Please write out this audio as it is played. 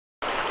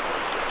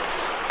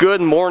Good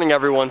morning,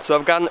 everyone. So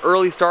I've got an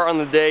early start on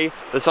the day.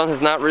 The sun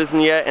has not risen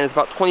yet and it's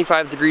about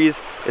 25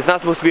 degrees. It's not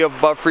supposed to be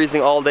above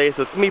freezing all day,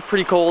 so it's gonna be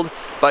pretty cold,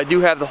 but I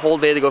do have the whole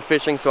day to go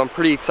fishing, so I'm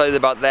pretty excited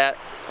about that.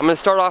 I'm gonna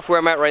start off where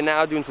I'm at right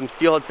now, doing some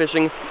steelhead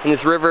fishing in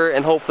this river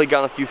and hopefully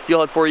got a few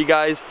steelhead for you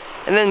guys.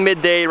 And then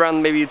midday,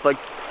 around maybe like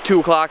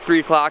 2 o'clock, 3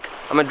 o'clock,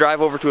 I'm gonna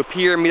drive over to a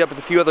pier, meet up with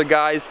a few other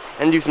guys,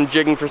 and do some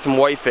jigging for some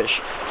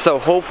whitefish. So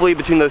hopefully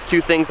between those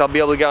two things, I'll be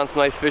able to get on some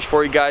nice fish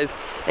for you guys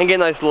and get a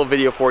nice little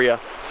video for you.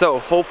 So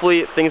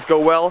hopefully things go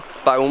well,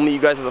 but I will meet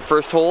you guys at the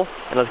first hole,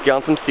 and let's get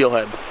on some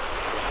steelhead.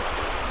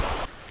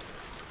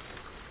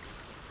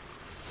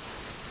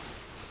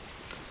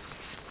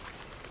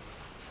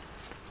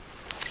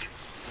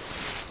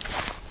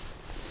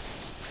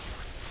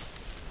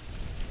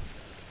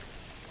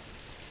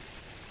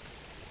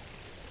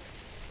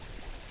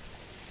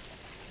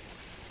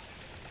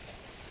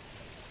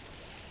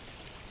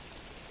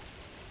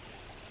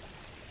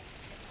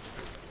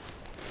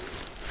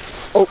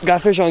 Oh, got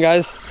a fish on,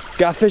 guys.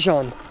 Got a fish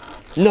on.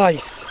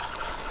 Nice.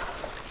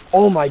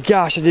 Oh my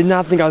gosh, I did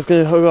not think I was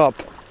gonna hook up.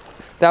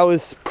 That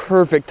was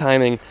perfect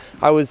timing.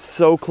 I was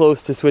so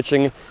close to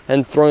switching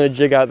and throwing a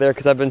jig out there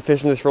because I've been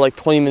fishing this for like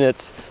 20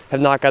 minutes,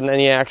 have not gotten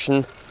any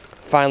action.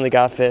 Finally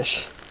got a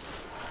fish.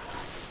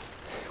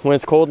 When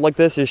it's cold like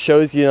this, it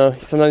shows, you know,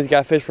 sometimes you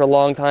got fish for a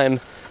long time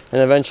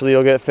and eventually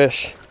you'll get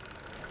fish.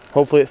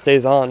 Hopefully it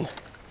stays on.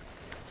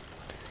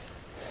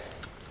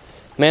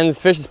 Man,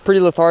 this fish is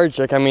pretty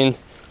lethargic. I mean,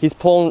 he's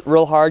pulling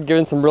real hard,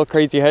 giving some real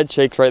crazy head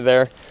shakes right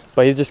there,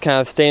 but he's just kind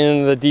of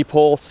staying in the deep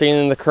hole, staying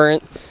in the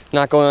current,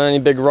 not going on any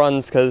big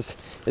runs because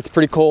it's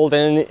pretty cold.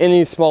 And in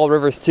any small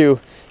rivers too,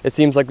 it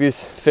seems like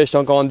these fish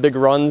don't go on big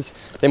runs.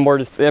 They more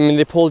just, I mean,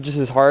 they pull just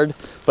as hard,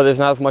 but there's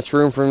not as much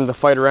room for them to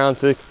fight around,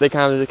 so they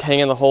kind of just hang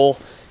in the hole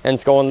and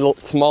it's going little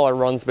smaller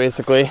runs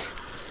basically,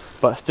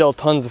 but still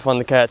tons of fun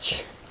to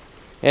catch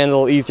and a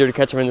little easier to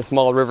catch them in the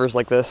small rivers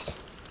like this.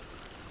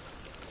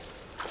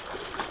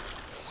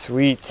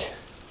 Sweet.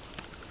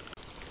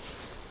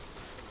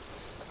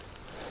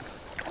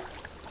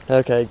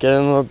 Okay, get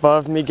him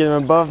above me, get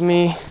him above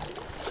me.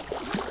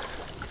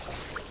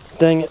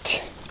 Dang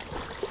it.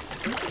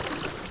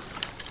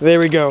 There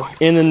we go,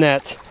 in the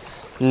net.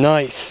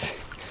 Nice.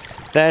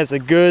 That is a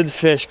good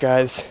fish,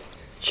 guys.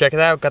 Check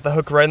it out, got the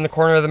hook right in the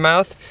corner of the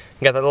mouth.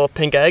 Got that little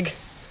pink egg.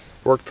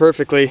 Worked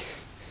perfectly.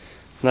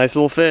 Nice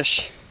little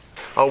fish.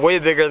 Way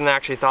bigger than I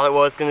actually thought it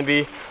was gonna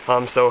be.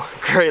 So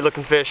great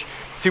looking fish.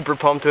 Super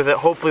pumped with it.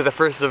 Hopefully the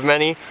first of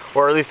many,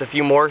 or at least a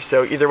few more.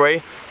 So either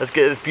way, let's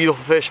get this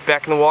beautiful fish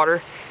back in the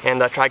water and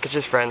try to catch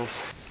his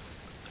friends.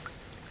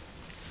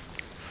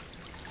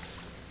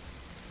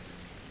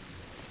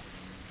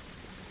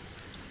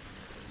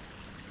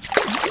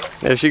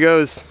 There she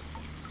goes.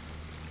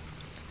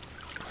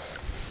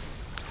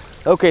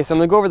 Okay, so I'm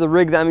gonna go over the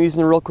rig that I'm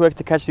using real quick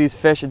to catch these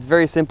fish. It's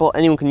very simple,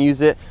 anyone can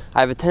use it. I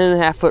have a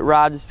 10.5 foot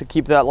rod just to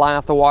keep that line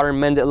off the water and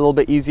mend it a little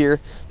bit easier.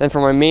 Then for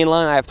my main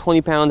line, I have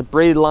 20-pound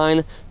braided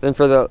line. Then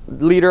for the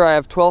leader, I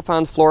have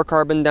 12-pound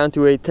fluorocarbon down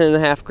to a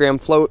 10.5 gram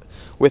float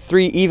with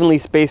 3 evenly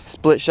spaced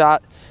split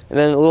shot. And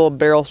then a little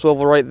barrel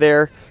swivel right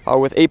there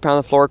with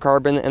 8-pound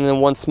fluorocarbon, and then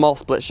 1 small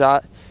split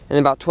shot. And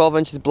about 12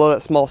 inches below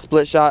that small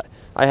split shot,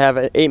 I have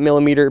an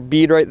 8mm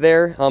bead right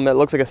there. It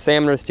looks like a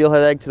salmon or a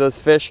steelhead egg to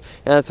those fish,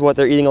 and that's what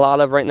they're eating a lot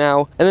of right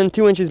now. And then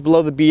 2 inches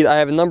below the bead, I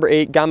have a number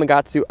 8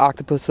 Gamakatsu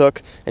octopus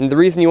hook. And the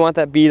reason you want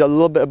that bead a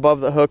little bit above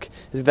the hook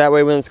is that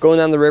way when it's going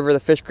down the river, the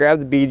fish grab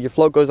the bead, your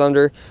float goes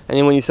under, and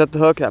then when you set the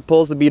hook, that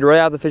pulls the bead right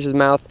out of the fish's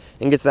mouth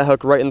and gets that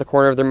hook right in the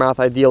corner of their mouth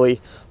ideally.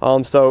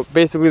 So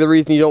basically the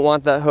reason you don't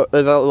want that hook,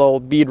 that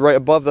little bead right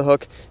above the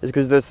hook is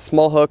because this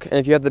small hook, and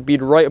if you have the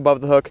bead right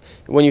above the hook,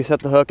 when you set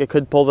the hook, it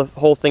could pull the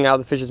whole thing out of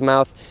the fish's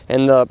mouth,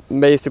 and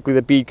basically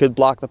the bead could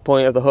block the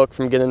point of the hook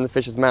from getting in the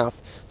fish's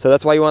mouth. So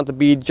that's why you want the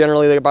bead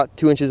generally like about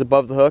 2 inches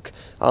above the hook,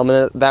 and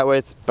that way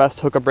it's best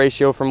hookup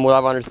ratio from what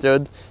I've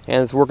understood,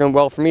 and it's working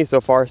well for me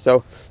so far.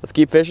 So let's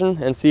keep fishing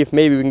and see if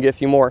maybe we can get a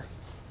few more.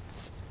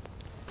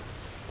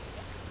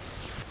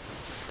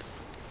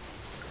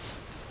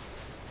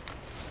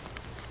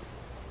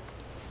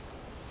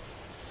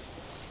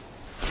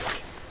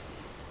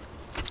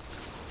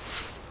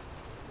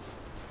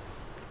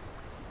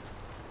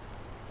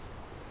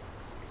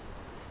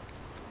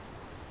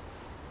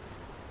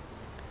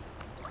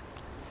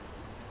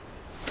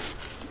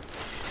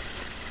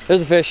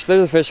 There's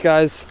a fish,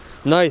 guys.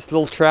 Nice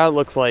little trout,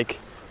 looks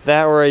like.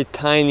 That or a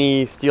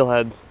tiny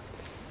steelhead.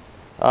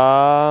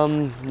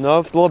 No,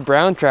 it's a little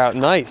brown trout,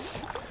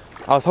 nice.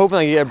 I was hoping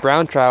I could get a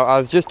brown trout. I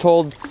was just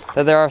told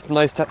that there are some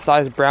nice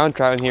sized brown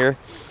trout in here,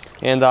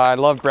 and I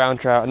love brown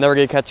trout. I never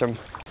get to catch them.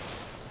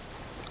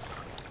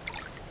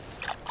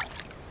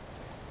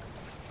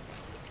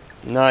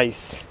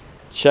 Nice,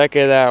 check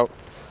it out.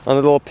 On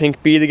the little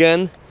pink bead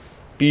again,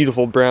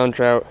 beautiful brown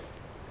trout.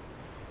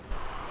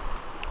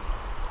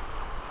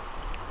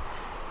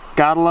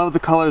 Gotta love the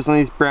colors on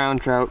these brown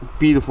trout.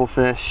 Beautiful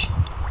fish.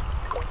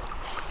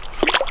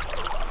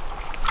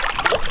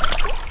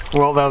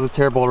 Well, that was a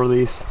terrible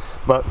release.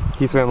 but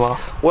he swam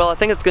off. Well, I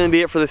think it's going to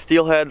be it for the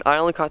steelhead. I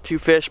only caught 2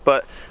 fish,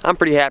 but I'm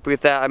pretty happy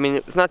with that. I mean,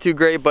 it's not too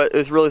great, but it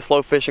was really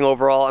slow fishing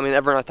overall. I mean,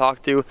 everyone I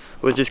talked to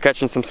was just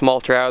catching some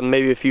small trout and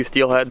maybe a few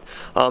steelhead.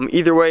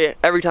 Either way,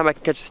 every time I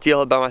can catch a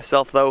steelhead by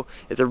myself, though,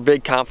 it's a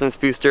big confidence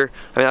booster.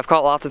 I mean, I've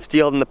caught lots of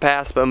steelhead in the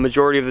past, but a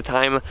majority of the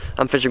time,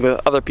 I'm fishing with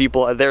other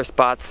people at their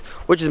spots,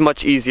 which is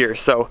much easier.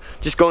 So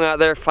just going out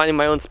there, finding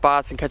my own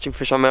spots and catching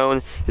fish on my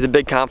own is a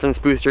big confidence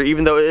booster.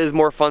 Even though it is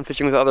more fun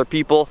fishing with other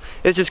people,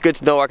 it's just good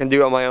to know I can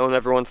do it on my own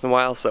every once in a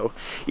while. So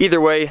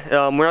either way,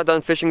 we're not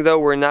done fishing though.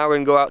 We're now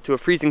going to go out to a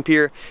freezing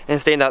pier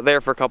and stand out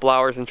there for a couple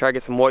hours and try to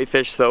get some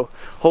whitefish. So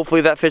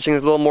hopefully that fishing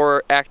is a little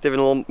more active and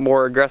a little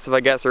more aggressive, I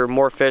guess, or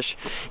more fish.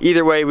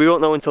 Either way, we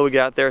won't know until we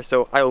get out there,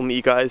 so I will meet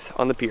you guys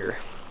on the pier.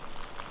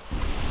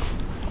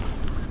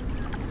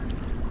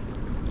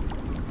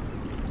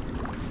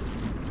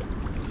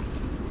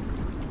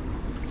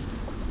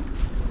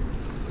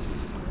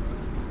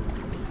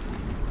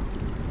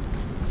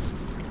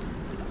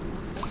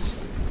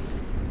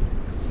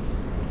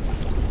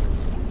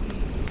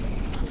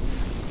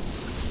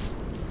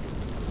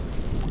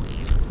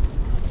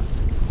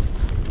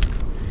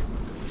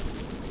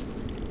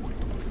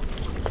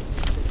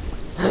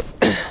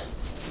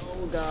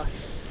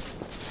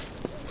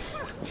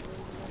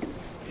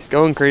 He's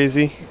going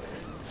crazy.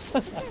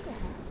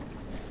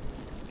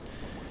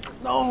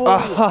 No!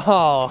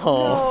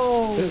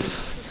 Oh,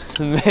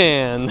 no.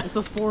 Man. It's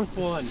the 4th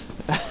one.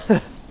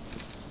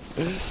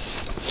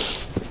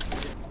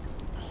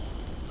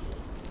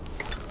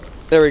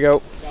 There we go.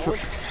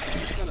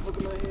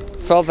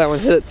 Felt that one,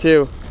 hit it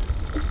too.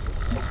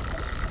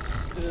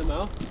 In the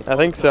mouth? I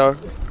think so.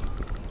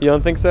 You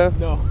don't think so?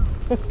 No.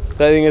 I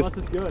think it's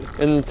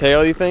good. in the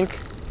tail, you think?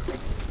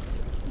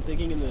 I'm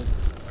thinking in the...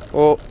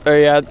 Well, oh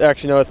yeah,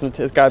 actually no,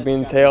 it's gotta be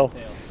in the tail.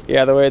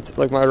 Yeah, the way it's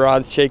like my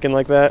rod's shaking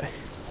like that.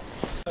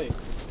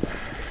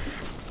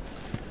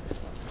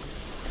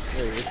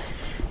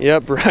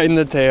 Yep, right in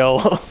the tail.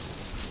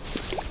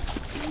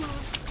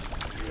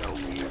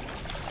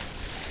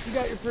 You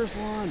got your first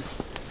one.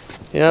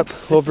 Yep,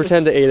 we'll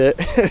pretend to eat it.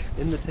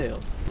 In the tail.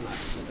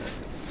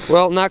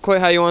 Well, not quite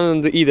how you wanted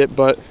them to eat it,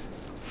 but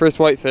first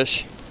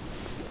whitefish.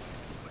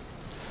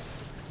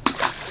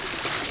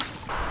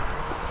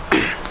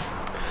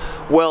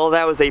 Well,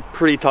 that was a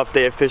pretty tough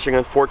day of fishing,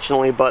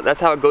 unfortunately, but that's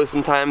how it goes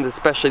sometimes,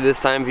 especially this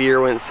time of year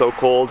when it's so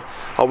cold.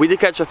 We did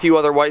catch a few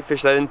other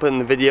whitefish that I didn't put in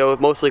the video,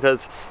 mostly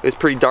because it was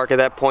pretty dark at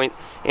that point,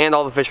 and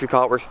all the fish we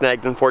caught were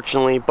snagged,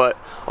 unfortunately, but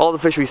all the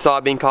fish we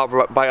saw being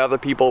caught by other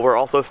people were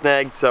also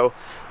snagged, so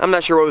I'm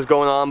not sure what was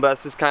going on, but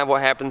that's just kind of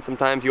what happens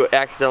sometimes. You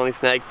accidentally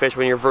snag fish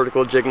when you're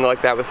vertical jigging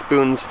like that with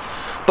spoons.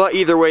 But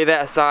either way,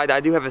 that aside,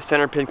 I do have a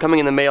center pin coming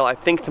in the mail, I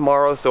think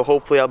tomorrow, so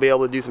hopefully I'll be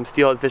able to do some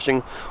steelhead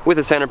fishing with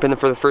a center pin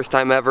for the first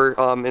time ever.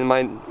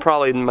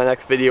 Probably in my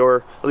next video,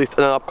 or at least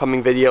an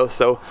upcoming video,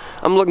 so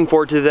I'm looking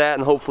forward to that,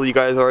 and hopefully you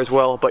guys are as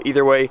well. But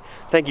either way,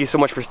 thank you so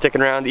much for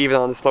sticking around even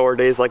on the slower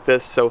days like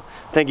this. So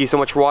thank you so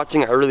much for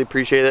watching, I really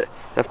appreciate it,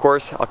 and of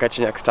course I'll catch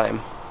you next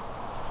time.